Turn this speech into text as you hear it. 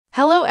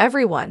Hello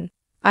everyone.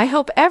 I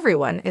hope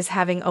everyone is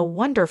having a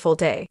wonderful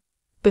day.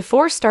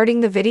 Before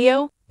starting the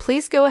video,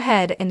 please go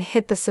ahead and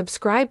hit the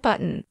subscribe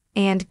button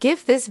and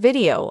give this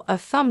video a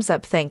thumbs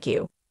up. Thank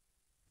you.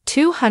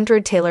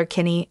 200 Taylor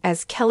Kinney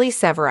as Kelly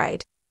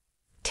Severide.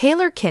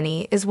 Taylor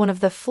Kinney is one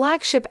of the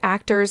flagship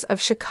actors of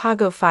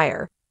Chicago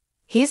Fire.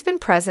 He's been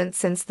present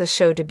since the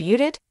show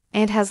debuted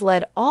and has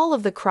led all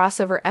of the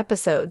crossover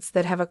episodes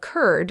that have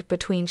occurred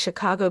between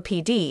Chicago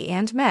PD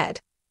and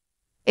Med.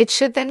 It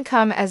should then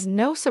come as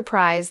no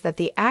surprise that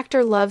the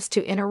actor loves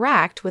to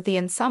interact with the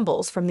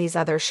ensembles from these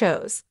other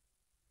shows.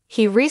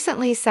 He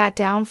recently sat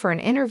down for an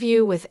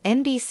interview with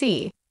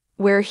NBC,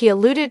 where he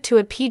alluded to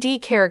a PD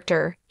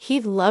character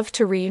he'd love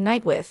to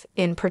reunite with,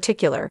 in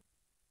particular,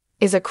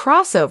 is a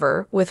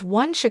crossover with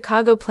one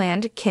Chicago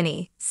planned.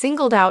 Kinney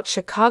singled out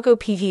Chicago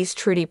PD's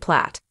Trudy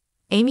Platt,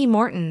 Amy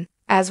Morton,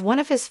 as one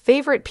of his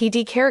favorite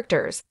PD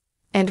characters,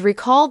 and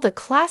recalled the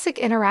classic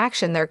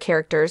interaction their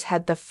characters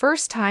had the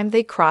first time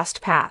they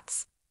crossed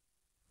paths.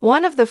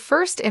 One of the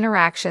first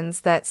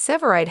interactions that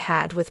Severide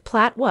had with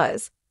Platt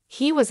was,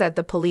 he was at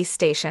the police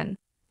station,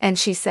 and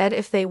she said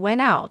if they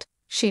went out,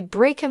 she'd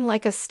break him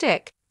like a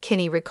stick,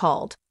 Kinney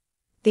recalled.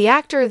 The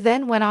actor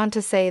then went on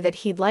to say that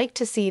he'd like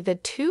to see the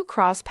two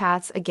cross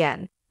paths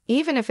again,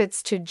 even if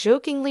it's to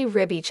jokingly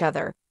rib each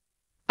other.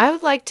 I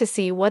would like to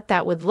see what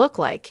that would look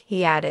like,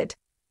 he added.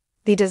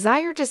 The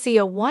desire to see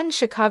a one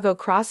Chicago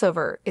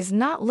crossover is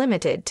not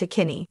limited to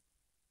Kinney.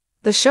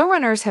 The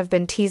showrunners have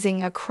been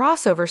teasing a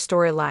crossover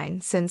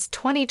storyline since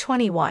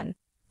 2021,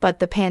 but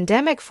the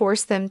pandemic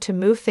forced them to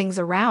move things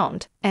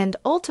around and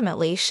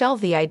ultimately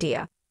shelve the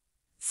idea.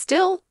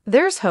 Still,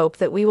 there's hope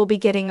that we will be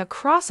getting a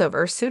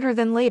crossover sooner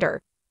than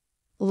later.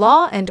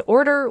 Law and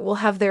Order will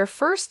have their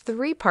first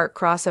three-part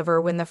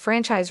crossover when the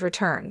franchise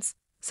returns,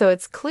 so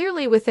it's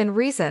clearly within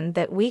reason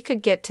that we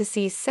could get to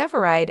see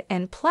Severide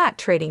and Platt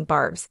trading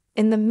barbs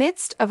in the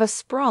midst of a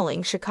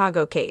sprawling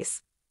Chicago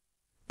case.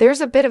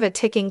 There's a bit of a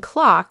ticking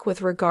clock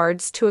with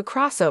regards to a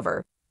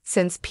crossover,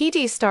 since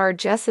PD star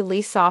Jesse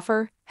Lee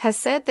Soffer has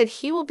said that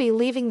he will be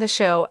leaving the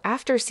show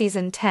after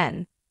season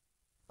 10.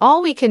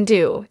 All we can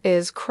do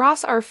is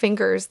cross our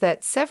fingers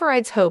that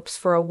Severide's hopes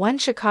for a one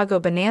Chicago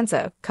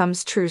bonanza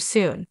comes true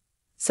soon,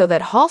 so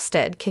that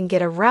Halstead can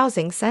get a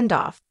rousing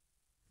send-off.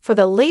 For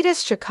the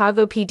latest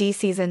Chicago PD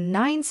Season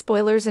 9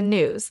 spoilers and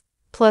news,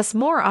 plus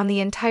more on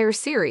the entire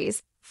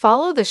series,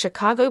 follow the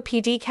Chicago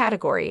PD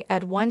category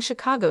at One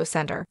Chicago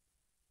Center.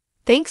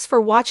 Thanks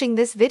for watching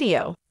this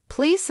video.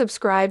 Please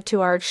subscribe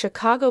to our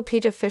Chicago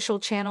PD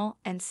official channel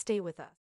and stay with us.